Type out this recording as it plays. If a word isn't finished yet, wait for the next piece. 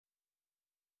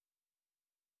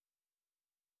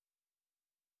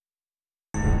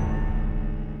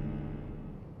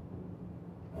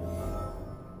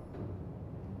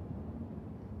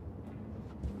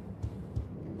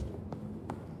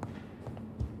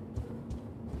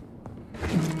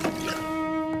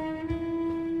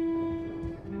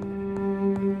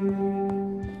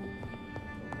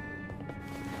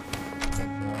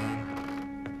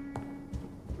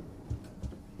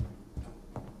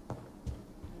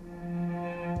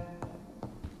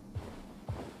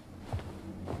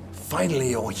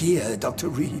Finally, you're here, Dr.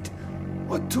 Reed.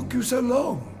 What took you so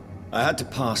long? I had to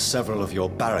pass several of your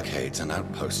barricades and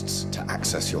outposts to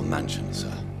access your mansion,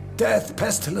 sir. Death,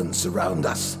 pestilence surround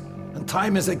us, and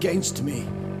time is against me.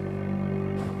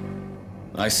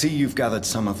 I see you've gathered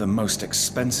some of the most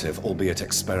expensive, albeit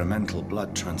experimental,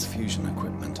 blood transfusion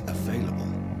equipment available.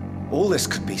 All this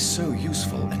could be so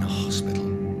useful in a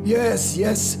hospital. Yes,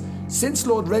 yes. Since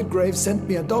Lord Redgrave sent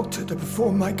me a doctor to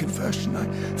perform my conversion, I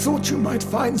thought you might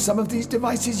find some of these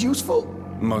devices useful.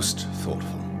 Most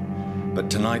thoughtful. But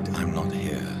tonight I'm not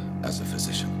here as a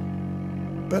physician.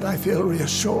 But I feel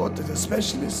reassured that a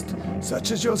specialist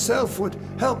such as yourself would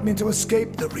help me to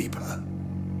escape the Reaper.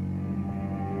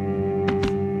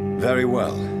 Very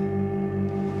well.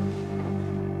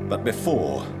 But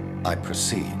before I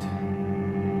proceed,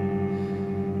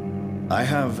 I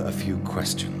have a few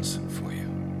questions for you.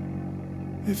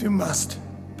 If you must,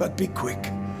 but be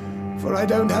quick, for I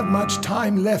don't have much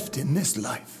time left in this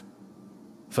life.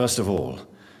 First of all,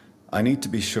 I need to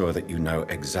be sure that you know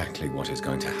exactly what is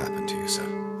going to happen to you,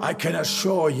 sir. I can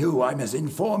assure you I'm as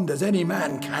informed as any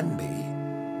man can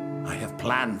be. I have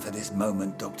planned for this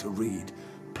moment, Dr. Reed.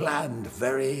 Planned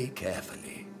very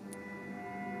carefully.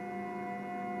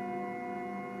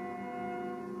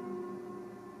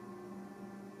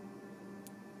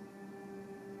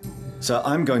 Sir,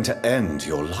 I'm going to end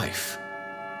your life.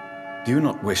 Do you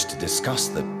not wish to discuss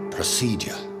the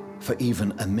procedure for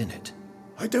even a minute?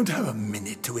 I don't have a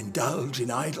minute to indulge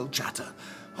in idle chatter.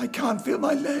 I can't feel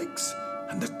my legs.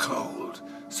 And the cold,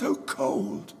 so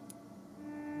cold.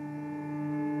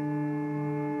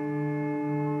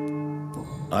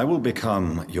 I will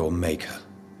become your maker.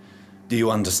 Do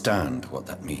you understand what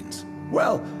that means?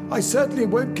 Well, I certainly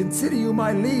won't consider you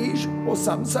my liege, or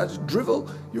some such drivel.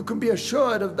 You can be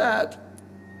assured of that.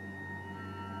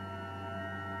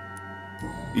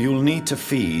 You'll need to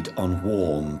feed on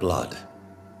warm blood.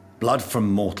 Blood from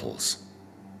mortals.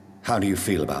 How do you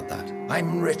feel about that?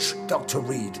 I'm rich, Dr.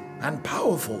 Reed, and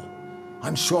powerful.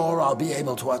 I'm sure I'll be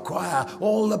able to acquire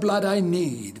all the blood I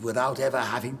need without ever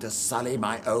having to sully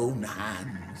my own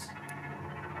hands.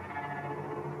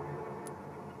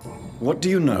 What do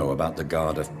you know about the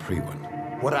Guard of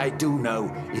Priwen? What I do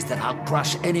know is that I'll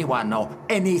crush anyone or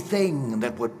anything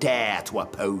that would dare to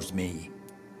oppose me.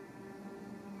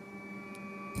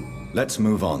 Let's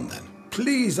move on then.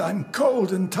 Please, I'm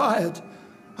cold and tired.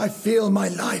 I feel my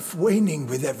life waning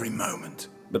with every moment.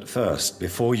 But first,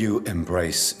 before you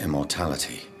embrace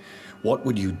immortality, what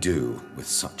would you do with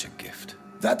such a gift?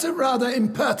 That's a rather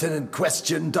impertinent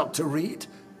question, Dr. Reed,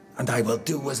 and I will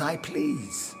do as I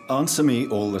please. Answer me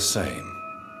all the same.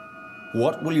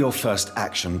 What will your first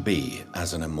action be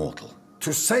as an immortal?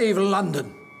 To save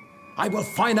London. I will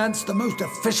finance the most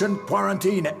efficient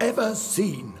quarantine ever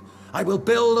seen. I will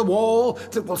build a wall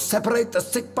that will separate the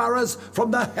sick boroughs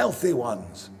from the healthy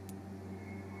ones.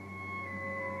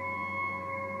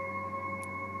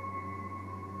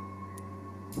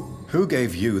 Who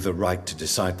gave you the right to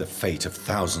decide the fate of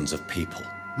thousands of people?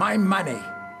 My money.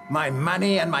 My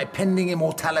money and my pending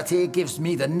immortality gives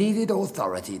me the needed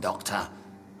authority, Doctor.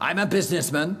 I'm a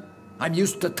businessman. I'm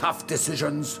used to tough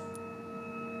decisions.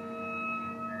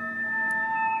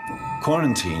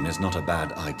 Quarantine is not a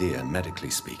bad idea,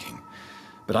 medically speaking.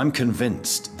 But I'm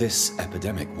convinced this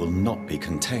epidemic will not be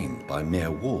contained by mere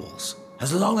walls.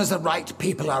 As long as the right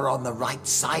people are on the right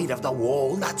side of the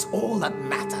wall, that's all that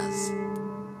matters.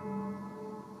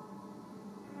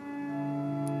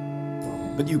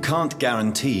 But you can't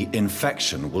guarantee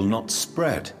infection will not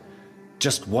spread.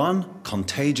 Just one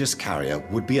contagious carrier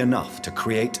would be enough to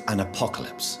create an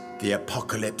apocalypse. The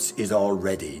apocalypse is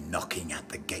already knocking at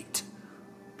the gate.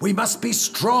 We must be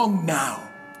strong now.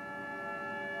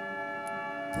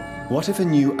 What if a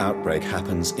new outbreak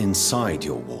happens inside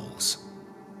your walls?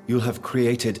 You'll have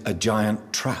created a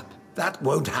giant trap. That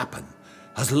won't happen.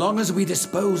 As long as we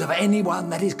dispose of anyone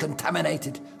that is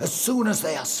contaminated as soon as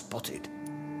they are spotted.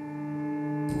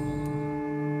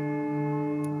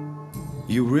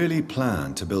 You really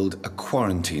plan to build a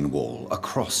quarantine wall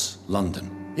across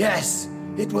London? Yes,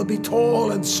 it will be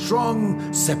tall and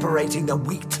strong, separating the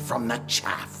wheat from the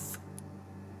chaff.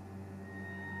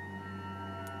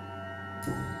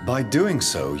 By doing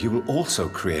so, you will also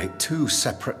create two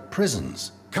separate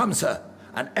prisons. Come, sir.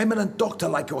 An eminent doctor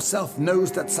like yourself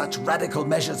knows that such radical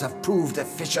measures have proved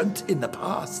efficient in the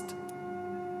past.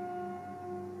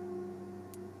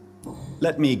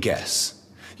 Let me guess.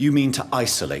 You mean to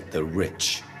isolate the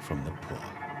rich from the poor?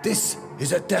 This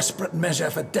is a desperate measure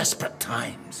for desperate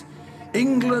times.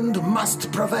 England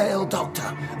must prevail,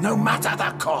 Doctor, no matter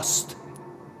the cost.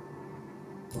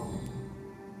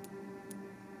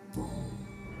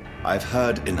 I've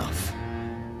heard enough.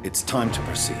 It's time to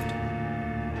proceed.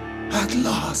 At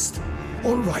last.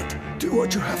 All right, do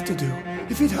what you have to do.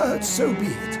 If it hurts, so be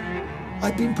it.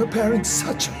 I've been preparing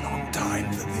such a long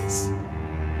time for this.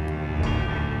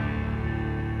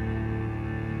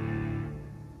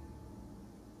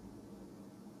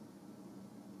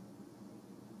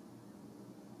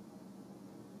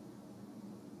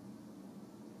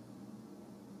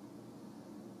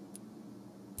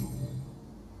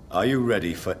 Are you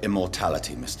ready for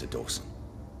immortality, Mr. Dawson?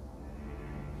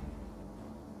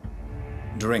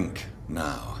 Drink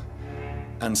now,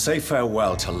 and say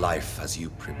farewell to life as you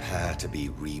prepare to be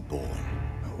reborn.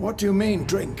 What do you mean,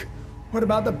 drink? What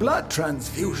about the blood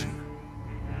transfusion?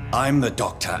 I'm the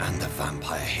doctor and the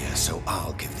vampire here, so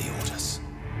I'll give the orders.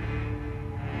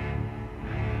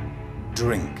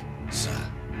 Drink, sir.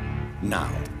 Now.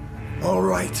 All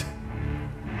right.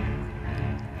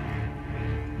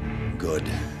 Good.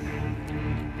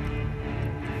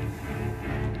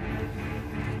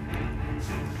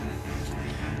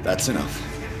 That's enough.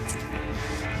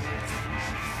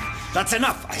 That's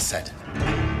enough, I said.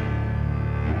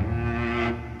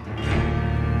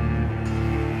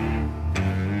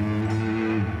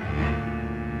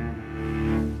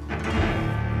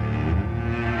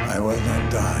 I will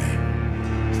not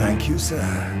die. Thank you, sir.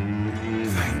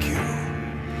 Thank you.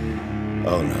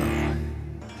 Oh,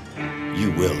 no.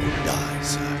 You will die,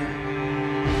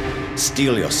 sir.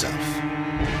 Steel yourself.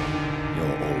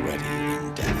 You're already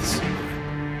in death's grip.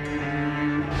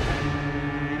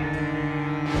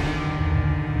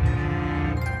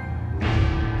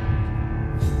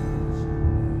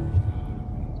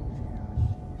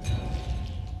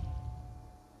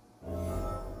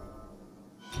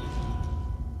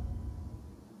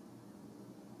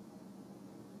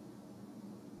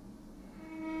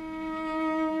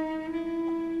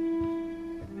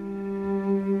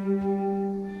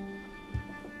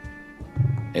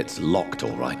 It's locked,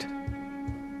 all right.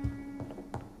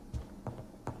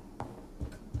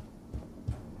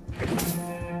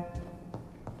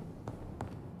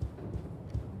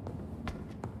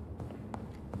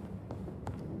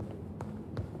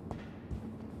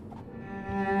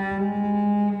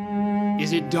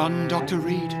 Is it done, Dr.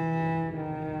 Reed?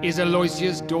 Is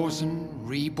Aloysius Dawson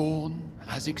reborn,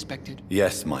 as expected?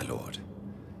 Yes, my lord.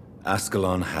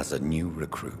 Ascalon has a new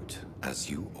recruit, as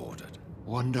you ordered.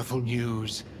 Wonderful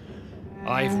news.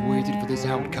 I've waited for this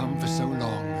outcome for so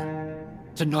long.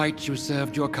 Tonight you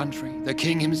served your country, the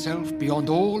king himself, beyond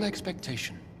all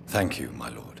expectation. Thank you, my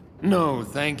lord. No,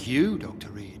 thank you, Dr.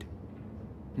 Reed.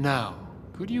 Now,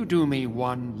 could you do me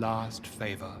one last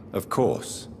favor? Of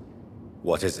course.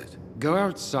 What is it? Go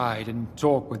outside and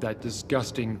talk with that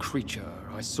disgusting creature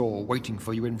I saw waiting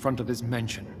for you in front of this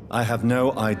mansion. I have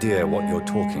no idea what you're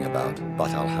talking about,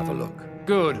 but I'll have a look.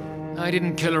 Good. I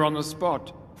didn't kill her on the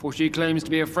spot, for she claims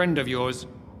to be a friend of yours.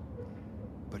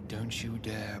 But don't you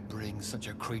dare bring such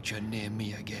a creature near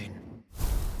me again.